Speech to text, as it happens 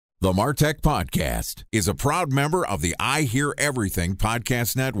The MarTech Podcast is a proud member of the I Hear Everything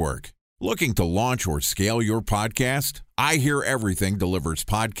Podcast Network. Looking to launch or scale your podcast? I Hear Everything delivers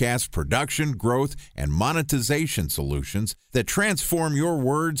podcast production, growth, and monetization solutions that transform your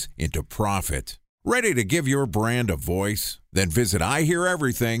words into profit. Ready to give your brand a voice? Then visit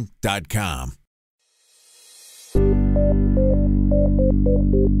iheareverything.com.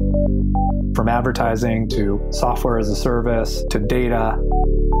 From advertising to software as a service to data.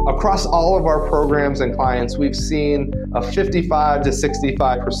 Across all of our programs and clients, we've seen a 55 to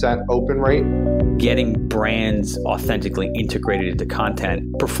 65% open rate. Getting brands authentically integrated into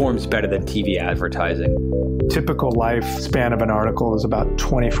content performs better than TV advertising. Typical lifespan of an article is about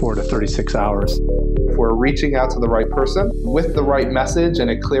 24 to 36 hours. If we're reaching out to the right person with the right message and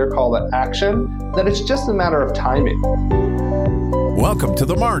a clear call to action, then it's just a matter of timing. Welcome to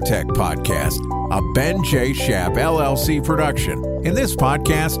the MarTech Podcast, a Ben J. Schaap LLC production. In this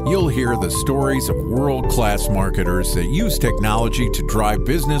podcast, you'll hear the stories of world-class marketers that use technology to drive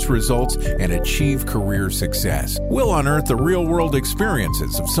business results and achieve career success. We'll unearth the real-world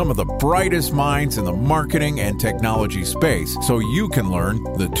experiences of some of the brightest minds in the marketing and technology space so you can learn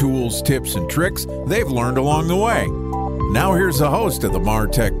the tools, tips, and tricks they've learned along the way. Now here's the host of the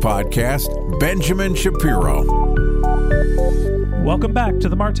MarTech Podcast, Benjamin Shapiro. Welcome back to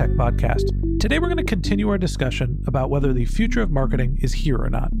the MarTech Podcast. Today we're going to continue our discussion about whether the future of marketing is here or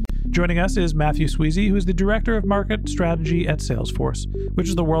not. Joining us is Mathew Sweezey, who is the Director of Market Strategy at Salesforce, which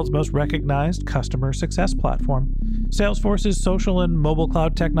is the world's most recognized customer success platform. Salesforce's social and mobile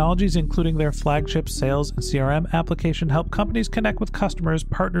cloud technologies, including their flagship sales and CRM application, help companies connect with customers,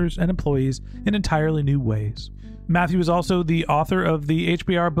 partners, and employees in entirely new ways. Mathew is also the author of the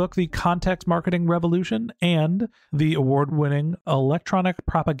HBR book, The Context Marketing Revolution, and the award-winning Electronic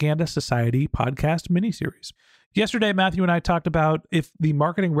Propaganda Society podcast miniseries. Yesterday, Mathew and I talked about if the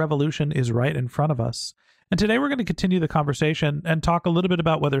marketing revolution is right in front of us. And today we're going to continue the conversation and talk a little bit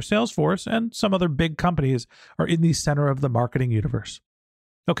about whether Salesforce and some other big companies are in the center of the marketing universe.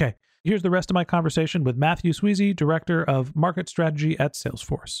 Okay, here's the rest of my conversation with Mathew Sweezey, Director of Market Strategy at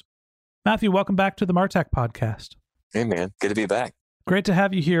Salesforce. Mathew, welcome back to the MarTech Podcast. Hey, man. Good to be back. Great to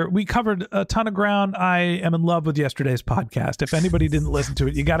have you here. We covered a ton of ground. I am in love with yesterday's podcast. If anybody didn't listen to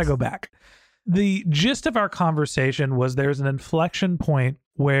it, you got to go back. The gist of our conversation was there's an inflection point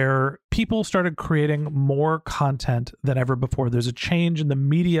where people started creating more content than ever before. There's a change in the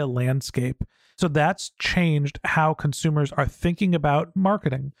media landscape. So that's changed how consumers are thinking about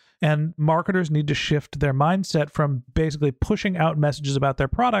marketing. And marketers need to shift their mindset from basically pushing out messages about their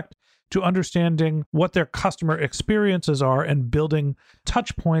product to understanding what their customer experiences are and building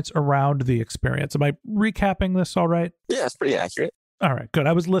touch points around the experience. Am I recapping this all right? Yeah, it's pretty accurate. All right, good.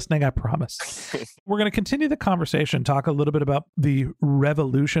 I was listening, I promise. We're going to continue the conversation, talk a little bit about the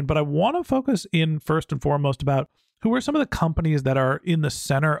revolution, but I want to focus in first and foremost about who are some of the companies that are in the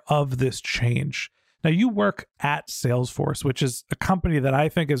center of this change. Now, you work at Salesforce, which is a company that I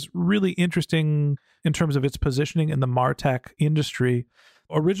think is really interesting in terms of its positioning in the MarTech industry.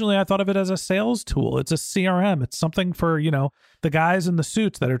 Originally, I thought of it as a sales tool. It's a CRM. It's something for, the guys in the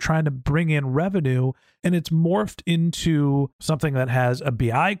suits that are trying to bring in revenue. And it's morphed into something that has a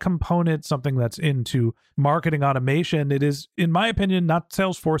BI component, something that's into marketing automation. It is, in my opinion, not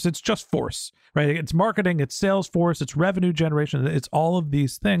Salesforce. It's just Force, right? It's marketing, it's Salesforce, it's revenue generation. It's all of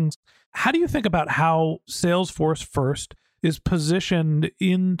these things. How do you think about how Salesforce first is positioned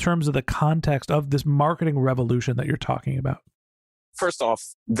in terms of the context of this marketing revolution that you're talking about? First off,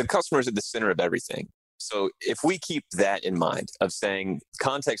 the customer is at the center of everything. So if we keep that in mind of saying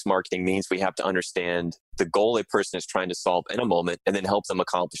context marketing means we have to understand the goal a person is trying to solve in a moment and then help them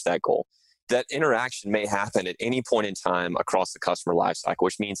accomplish that goal. That interaction may happen at any point in time across the customer lifecycle,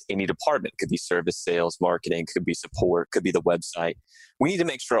 which means any department. Could be service, sales, marketing, could be support, could be the website. We need to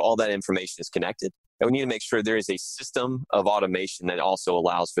make sure all that information is connected. And we need to make sure there is a system of automation that also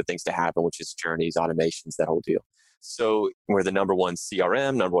allows for things to happen, which is journeys, automations, that whole deal. So we're the number one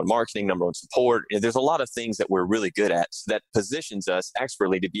CRM, number one marketing, number one support. There's a lot of things that we're really good at. So that positions us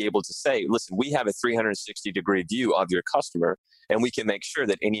expertly to be able to say, listen, we have a 360-degree view of your customer, and we can make sure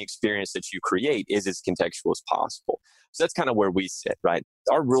that any experience that you create is as contextual as possible. So that's kind of where we sit, right?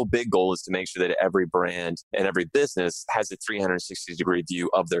 Our real big goal is to make sure that every brand and every business has a 360-degree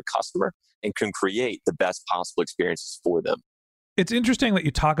view of their customer and can create the best possible experiences for them. It's interesting that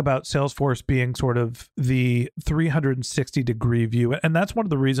you talk about Salesforce being sort of the 360-degree view. And that's one of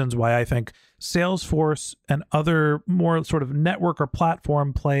the reasons why I think Salesforce and other more sort of network or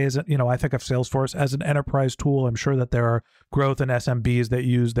platform plays, I think of Salesforce as an enterprise tool. I'm sure that there are growth and SMBs that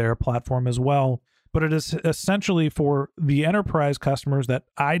use their platform as well. but it is essentially for the enterprise customers that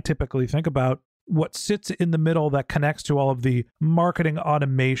I typically think about, what sits in the middle that connects to all of the marketing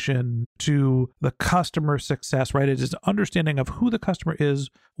automation, to the customer success, right? It is understanding of who the customer is,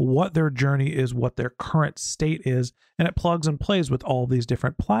 what their journey is, what their current state is, and it plugs and plays with all these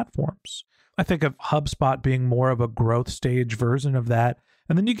different platforms. I think of HubSpot being more of a growth stage version of that.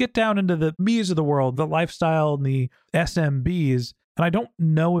 And then you get down into the me's of the world, the lifestyle and the SMBs. And I don't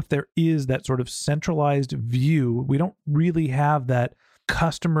know if there is that sort of centralized view. We don't really have that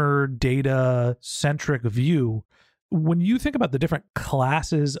customer data centric view. When you think about the different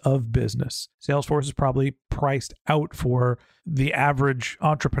classes of business, Salesforce is probably priced out for the average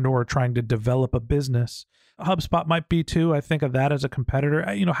entrepreneur trying to develop a business. HubSpot might be too. I think of that as a competitor.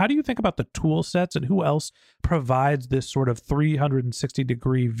 How do you think about the tool sets and who else provides this sort of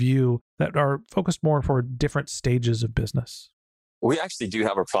 360-degree view that are focused more for different stages of business? We actually do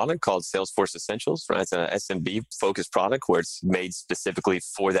have a product called Salesforce Essentials, right? It's an SMB-focused product where it's made specifically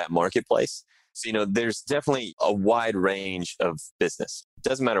for that marketplace. So, there's definitely a wide range of business. It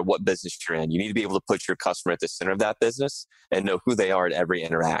doesn't matter what business you're in. You need to be able to put your customer at the center of that business and know who they are at every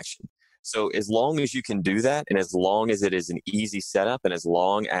interaction. So as long as you can do that, and as long as it is an easy setup, and as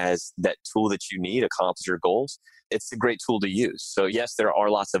long as that tool that you need accomplishes your goals, it's a great tool to use. So yes, there are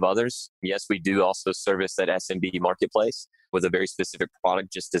lots of others. Yes, we do also service that SMB marketplace with a very specific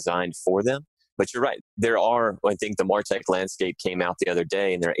product just designed for them. But you're right. There are, I think the MarTech landscape came out the other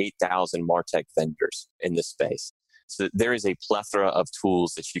day, and there are 8,000 MarTech vendors in this space. So there is a plethora of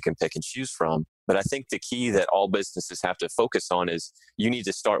tools that you can pick and choose from. But I think the key that all businesses have to focus on is you need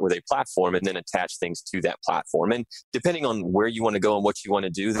to start with a platform and then attach things to that platform. And depending on where you want to go and what you want to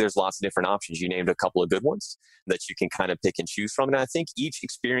do, there's lots of different options. You named a couple of good ones that you can kind of pick and choose from. And I think each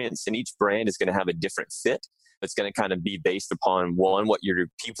experience and each brand is going to have a different fit. It's going to kind of be based upon, one, what your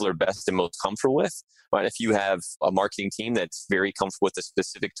people are best and most comfortable with. Right? If you have a marketing team that's very comfortable with a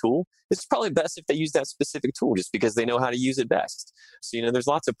specific tool, it's probably best if they use that specific tool just because they know how to use it best. So, there's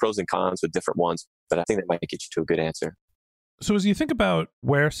lots of pros and cons with different ones, but I think that might get you to a good answer. So as you think about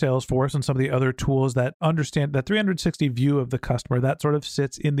where Salesforce and some of the other tools that understand that 360 view of the customer, that sort of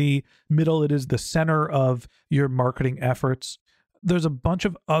sits in the middle, it is the center of your marketing efforts. There's a bunch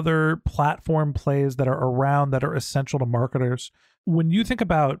of other platform plays that are around that are essential to marketers. When you think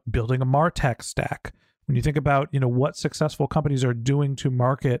about building a MarTech stack, when you think about, what successful companies are doing to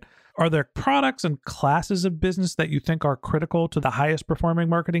market, are there products and classes of business that you think are critical to the highest performing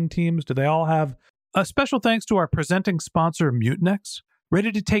marketing teams? Do they all have a special thanks to our presenting sponsor, Mutinex?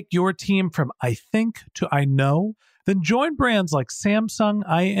 Ready to take your team from I think to I know? Then join brands like Samsung,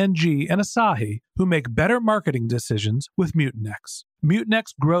 ING, and Asahi who make better marketing decisions with Mutinex.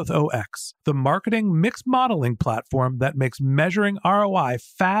 Mutinex Growth OX, the marketing mix modeling platform that makes measuring ROI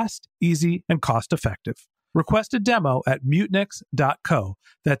fast, easy, and cost-effective. Request a demo at mutinex.co.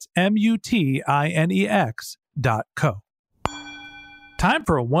 That's MUTINEX.co. Time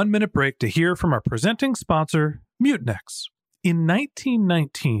for a 1-minute break to hear from our presenting sponsor, Mutinex. In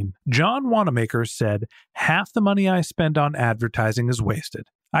 1919, John Wanamaker said, "Half the money I spend on advertising is wasted.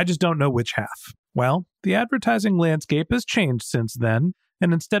 I just don't know which half." Well, the advertising landscape has changed since then,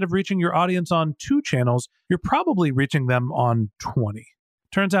 and instead of reaching your audience on 2 channels, you're probably reaching them on 20.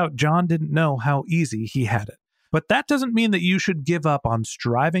 Turns out John didn't know how easy he had it. But that doesn't mean that you should give up on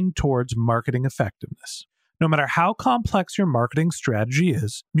striving towards marketing effectiveness. No matter how complex your marketing strategy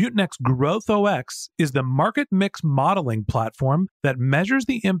is, Mutinex Growth OX is the market mix modeling platform that measures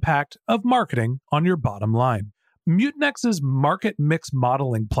the impact of marketing on your bottom line. Mutinex's market mix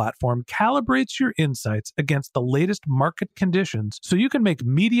modeling platform calibrates your insights against the latest market conditions so you can make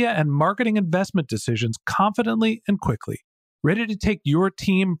media and marketing investment decisions confidently and quickly. Ready to take your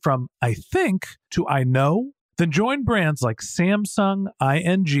team from I think to I know? Then join brands like Samsung,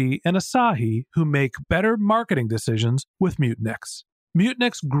 ING, and Asahi who make better marketing decisions with Mutinex.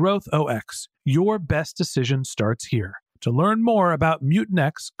 Mutinex Growth OX. Your best decision starts here. To learn more about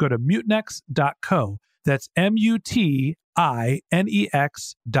Mutinex, go to mutinex.co. That's MUTINEX.co.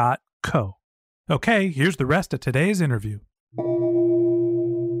 Okay, here's the rest of today's interview.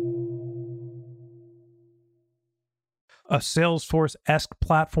 A Salesforce-esque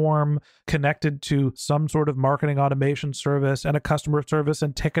platform connected to some sort of marketing automation service and a customer service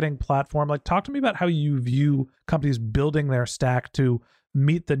and ticketing platform. Talk to me about how you view companies building their stack to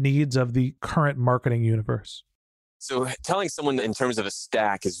meet the needs of the current marketing universe. So telling someone in terms of a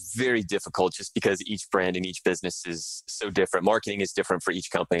stack is very difficult just because each brand and each business is so different. Marketing is different for each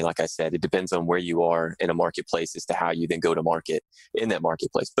company. Like I said, it depends on where you are in a marketplace as to how you then go to market in that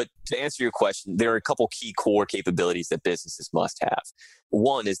marketplace. But to answer your question, there are a couple key core capabilities that businesses must have.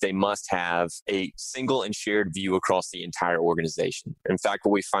 One is they must have a single and shared view across the entire organization. In fact,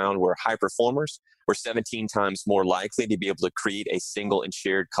 what we found were high performers were 17 times more likely to be able to create a single and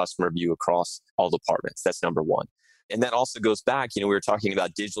shared customer view across all departments. That's number one. And that also goes back, we were talking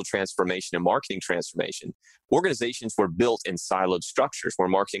about digital transformation and marketing transformation. Organizations were built in siloed structures where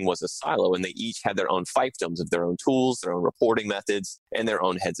marketing was a silo, and they each had their own fiefdoms of their own tools, their own reporting methods, and their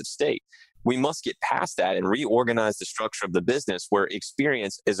own heads of state. We must get past that and reorganize the structure of the business where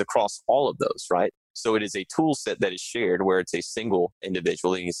experience is across all of those, right? So it is a tool set that is shared where it's a single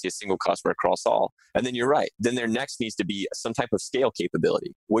individual and you see a single customer across all. And then you're right. Then there next needs to be some type of scale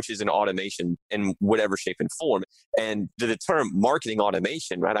capability, which is an automation in whatever shape and form. And the term marketing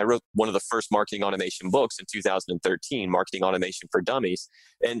automation, right? I wrote one of the first marketing automation books in 2013, Marketing Automation for Dummies.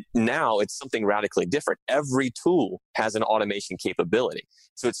 And now it's something radically different. Every tool has an automation capability.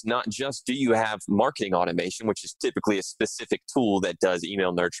 So it's not just, do you have marketing automation, which is typically a specific tool that does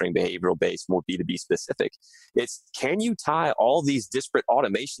email nurturing, behavioral based, more B2B specific. It's, can you tie all these disparate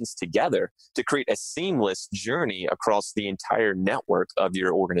automations together to create a seamless journey across the entire network of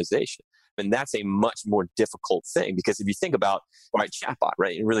your organization? And that's a much more difficult thing, because if you think about, chatbot,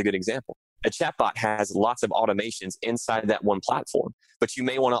 right? A really good example. A chatbot has lots of automations inside that one platform, but you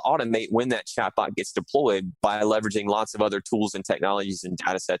may want to automate when that chatbot gets deployed by leveraging lots of other tools and technologies and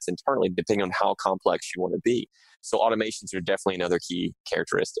data sets internally, depending on how complex you want to be. So automations are definitely another key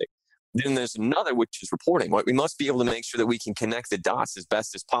characteristic. Then there's another, which is reporting. We must be able to make sure that we can connect the dots as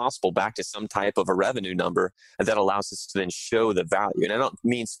best as possible back to some type of a revenue number that allows us to then show the value. And I don't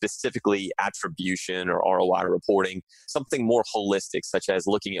mean specifically attribution or ROI reporting, something more holistic, such as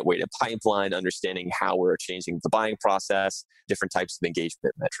looking at weighted pipeline, understanding how we're changing the buying process, different types of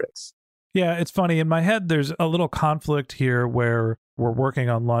engagement metrics. Yeah, it's funny. In my head, there's a little conflict here where we're working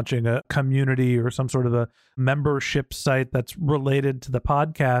on launching a community or some sort of a membership site that's related to the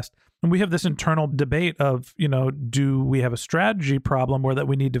podcast. And we have this internal debate of, do we have a strategy problem or that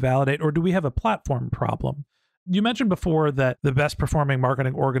we need to validate, or do we have a platform problem? You mentioned before that the best performing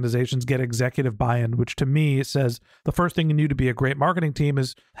marketing organizations get executive buy-in, which to me says the first thing you need to be a great marketing team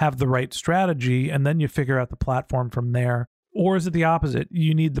is have the right strategy, and then you figure out the platform from there. Or is it the opposite?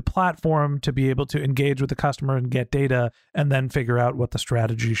 You need the platform to be able to engage with the customer and get data and then figure out what the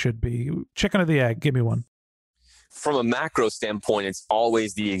strategy should be. Chicken or the egg? Give me one. From a macro standpoint, it's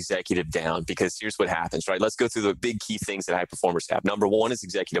always the executive down, because here's what happens, right? Let's go through the big key things that high performers have. Number one is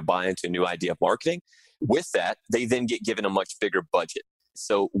executive buy-in to a new idea of marketing. With that, they then get given a much bigger budget.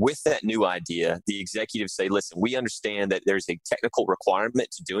 So with that new idea, the executives say, listen, we understand that there's a technical requirement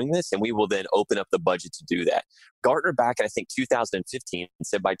to doing this, and we will then open up the budget to do that. Gartner back in, I think, 2015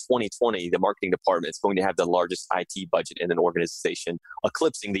 said by 2020, the marketing department is going to have the largest IT budget in an organization,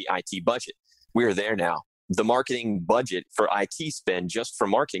 eclipsing the IT budget. We are there now. The marketing budget for IT spend just for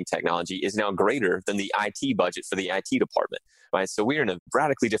marketing technology is now greater than the IT budget for the IT department, right? So we're in a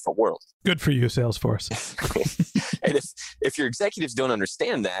radically different world. Good for you, Salesforce. And if your executives don't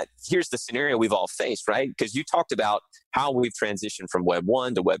understand that, here's the scenario we've all faced, right? Because you talked about how we've transitioned from Web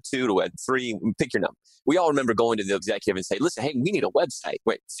 1 to Web 2 to Web 3. Pick your number. We all remember going to the executive and say, listen, hey, we need a website.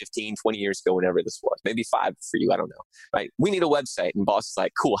 15, 20 years ago, whenever this was. Maybe 5 for you, I don't know. Right? We need a website. And boss is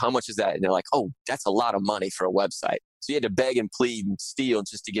like, cool, how much is that? And they're like, oh, that's a lot of money for a website. So you had to beg and plead and steal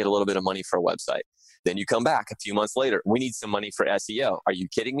just to get a little bit of money for a website. Then you come back a few months later. We need some money for SEO. Are you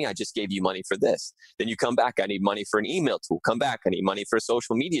kidding me? I just gave you money for this. Then you come back. I need money for an email tool. Come back. I need money for a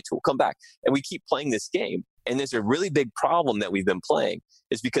social media tool. Come back. And we keep playing this game. And there's a really big problem that we've been playing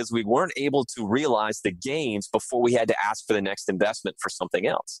is because we weren't able to realize the gains before we had to ask for the next investment for something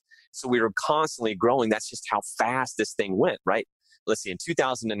else. So we were constantly growing. That's just how fast this thing went, right? Let's see. In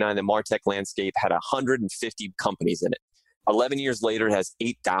 2009, the MarTech landscape had 150 companies in it. 11 years later, it has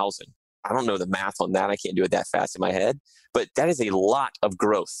 8,000. I don't know the math on that. I can't do it that fast in my head, but that is a lot of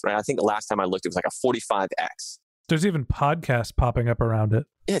growth, right? I think the last time I looked, it was like a 45x. There's even podcasts popping up around it.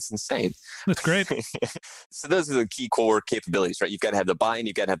 Yeah, it's insane. That's great. So those are the key core capabilities, right? You've got to have the buy-in,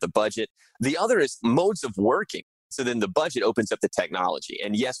 you've got to have the budget. The other is modes of working. So then the budget opens up the technology.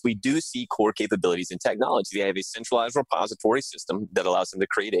 And yes, we do see core capabilities in technology. They have a centralized repository system that allows them to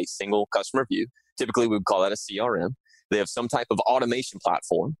create a single customer view. Typically, we would call that a CRM. They have some type of automation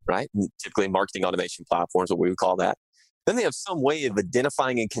platform, right? Typically, marketing automation platforms, what we would call that. Then they have some way of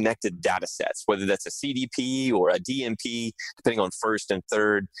identifying and connected data sets, whether that's a CDP or a DMP, depending on first and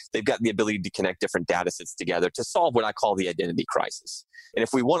third. They've got the ability to connect different data sets together to solve what I call the identity crisis. And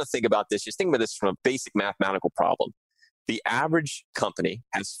if we want to think about this, just think about this from a basic mathematical problem. The average company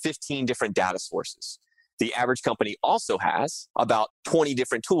has 15 different data sources. The average company also has about 20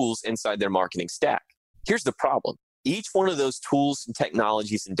 different tools inside their marketing stack. Here's the problem. Each one of those tools and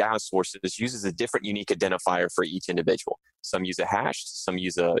technologies and data sources uses a different unique identifier for each individual. Some use a hash, some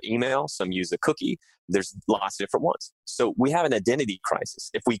use an email, some use a cookie. There's lots of different ones. So we have an identity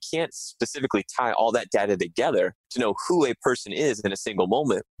crisis. If we can't specifically tie all that data together to know who a person is in a single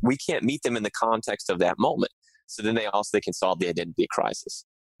moment, we can't meet them in the context of that moment. So then they can solve the identity crisis.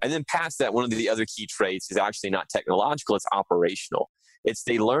 And then past that, one of the other key traits is actually not technological, it's operational. It's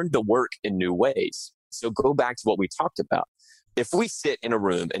they learn to work in new ways. So go back to what we talked about. If we sit in a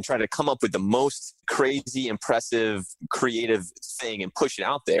room and try to come up with the most crazy, impressive, creative thing and push it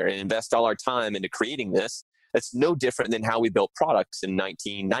out there and invest all our time into creating this, that's no different than how we built products in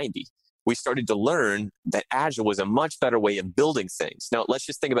 1990. We started to learn that Agile was a much better way of building things. Now, let's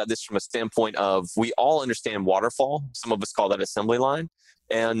just think about this from a standpoint of we all understand waterfall. Some of us call that assembly line.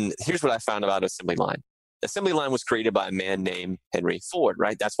 And here's what I found about assembly line. Assembly line was created by a man named Henry Ford,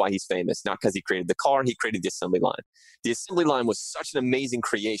 right? That's why he's famous. Not because he created the car, he created the assembly line. The assembly line was such an amazing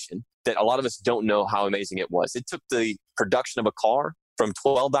creation that a lot of us don't know how amazing it was. It took the production of a car from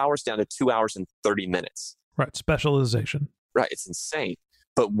 12 hours down to 2 hours and 30 minutes. Right, specialization. Right, it's insane.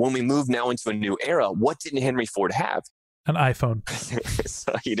 But when we move now into a new era, what didn't Henry Ford have? An iPhone.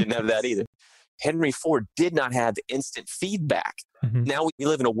 So he didn't have that either. Henry Ford did not have instant feedback. Mm-hmm. Now we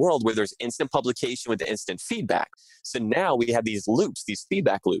live in a world where there's instant publication with instant feedback. So now we have these loops, these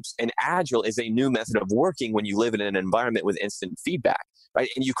feedback loops. And Agile is a new method of working when you live in an environment with instant feedback, right?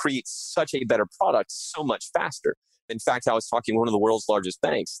 And you create such a better product so much faster. In fact, I was talking to one of the world's largest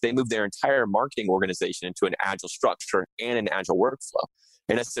banks. They moved their entire marketing organization into an Agile structure and an Agile workflow.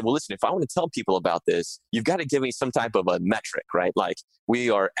 And I said, well, listen, if I want to tell people about this, you've got to give me some type of a metric, right? Like we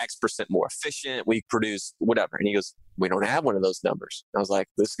are X% more efficient, we produce whatever. And he goes, we don't have one of those numbers. And I was like,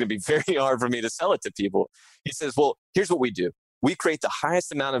 this is going to be very hard for me to sell it to people. He says, well, here's what we do. We create the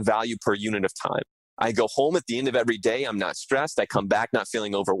highest amount of value per unit of time. I go home at the end of every day. I'm not stressed. I come back not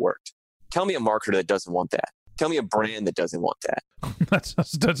feeling overworked. Tell me a marketer that doesn't want that. Tell me a brand that doesn't want that. That's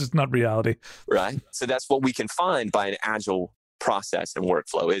just not reality. Right? So that's what we can find by an Agile process and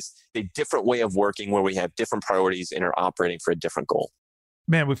workflow is a different way of working where we have different priorities and are operating for a different goal.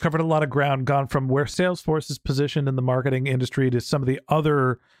 Man, we've covered a lot of ground, gone from where Salesforce is positioned in the marketing industry to some of the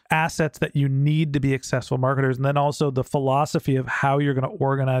other assets that you need to be successful marketers, and then also the philosophy of how you're going to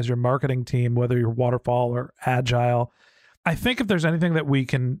organize your marketing team, whether you're waterfall or agile. I think if there's anything that we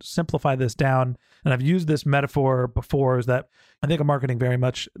can simplify this down, and I've used this metaphor before, is that I think of marketing very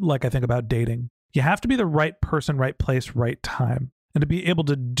much like I think about dating. You have to be the right person, right place, right time. And to be able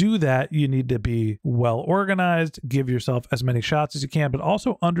to do that, you need to be well organized, give yourself as many shots as you can, but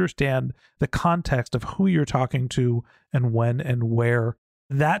also understand the context of who you're talking to and when and where.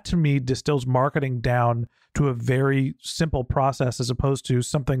 That to me distills marketing down to a very simple process as opposed to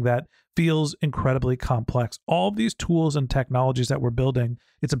something that feels incredibly complex. All of these tools and technologies that we're building,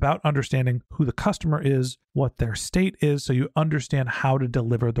 it's about understanding who the customer is, what their state is, so you understand how to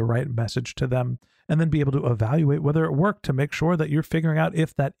deliver the right message to them, and then be able to evaluate whether it worked to make sure that you're figuring out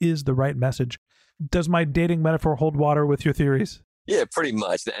if that is the right message. Does my dating metaphor hold water with your theories? Yeah, pretty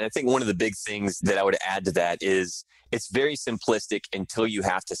much. And I think one of the big things that I would add to that is it's very simplistic until you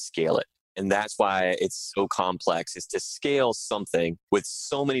have to scale it. And that's why it's so complex, is to scale something with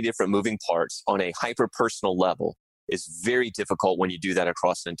so many different moving parts on a hyper-personal level is very difficult when you do that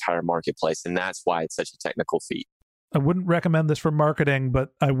across an entire marketplace. And that's why it's such a technical feat. I wouldn't recommend this for marketing,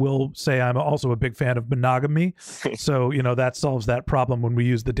 but I will say I'm also a big fan of monogamy. So, that solves that problem when we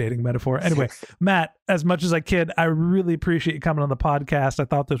use the dating metaphor. Anyway, Matt, as much as I kid, I really appreciate you coming on the podcast. I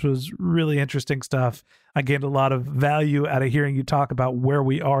thought this was really interesting stuff. I gained a lot of value out of hearing you talk about where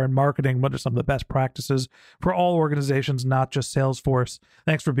we are in marketing, what are some of the best practices for all organizations, not just Salesforce.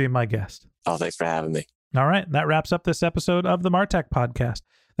 Thanks for being my guest. Oh, thanks for having me. All right. That wraps up this episode of the Martech Podcast.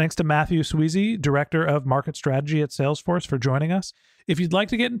 Thanks to Mathew Sweezey, Director of Market Strategy at Salesforce, for joining us. If you'd like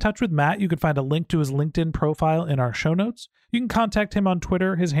to get in touch with Matt, you can find a link to his LinkedIn profile in our show notes. You can contact him on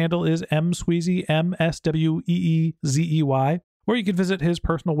Twitter. His handle is msweezey, MSWEEZEY. Or you can visit his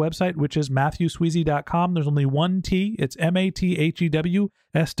personal website, which is MathewSweezey.com. There's only one T. It's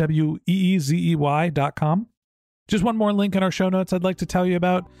MathewSweezey.com. Just one more link in our show notes I'd like to tell you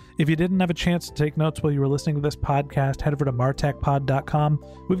about. If you didn't have a chance to take notes while you were listening to this podcast, head over to martechpod.com.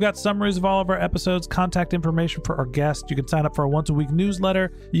 We've got summaries of all of our episodes, contact information for our guests. You can sign up for our once-a-week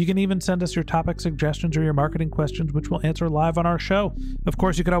newsletter. You can even send us your topic suggestions or your marketing questions, which we'll answer live on our show. Of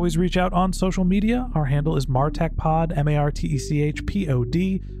course, you could always reach out on social media. Our handle is martechpod,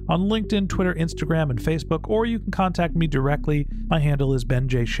 MARTECHPOD, on LinkedIn, Twitter, Instagram, and Facebook, or you can contact me directly. My handle is Ben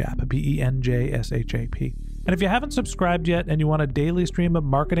J. Shap, BENJSHAP. And if you haven't subscribed yet and you want a daily stream of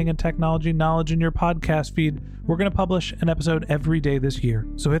marketing and technology knowledge in your podcast feed, we're going to publish an episode every day this year.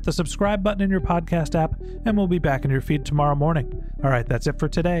 So hit the subscribe button in your podcast app, and we'll be back in your feed tomorrow morning. All right, that's it for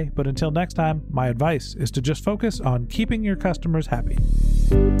today. But until next time, my advice is to just focus on keeping your customers happy.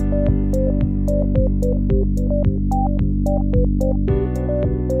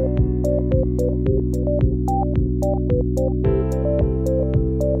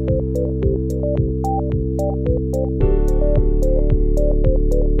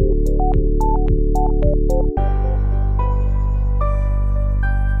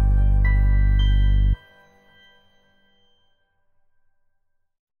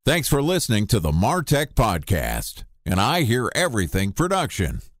 Thanks for listening to the MarTech Podcast, an I Hear Everything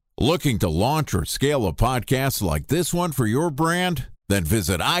production. Looking to launch or scale a podcast like this one for your brand? Then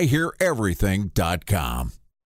visit iheareverything.com.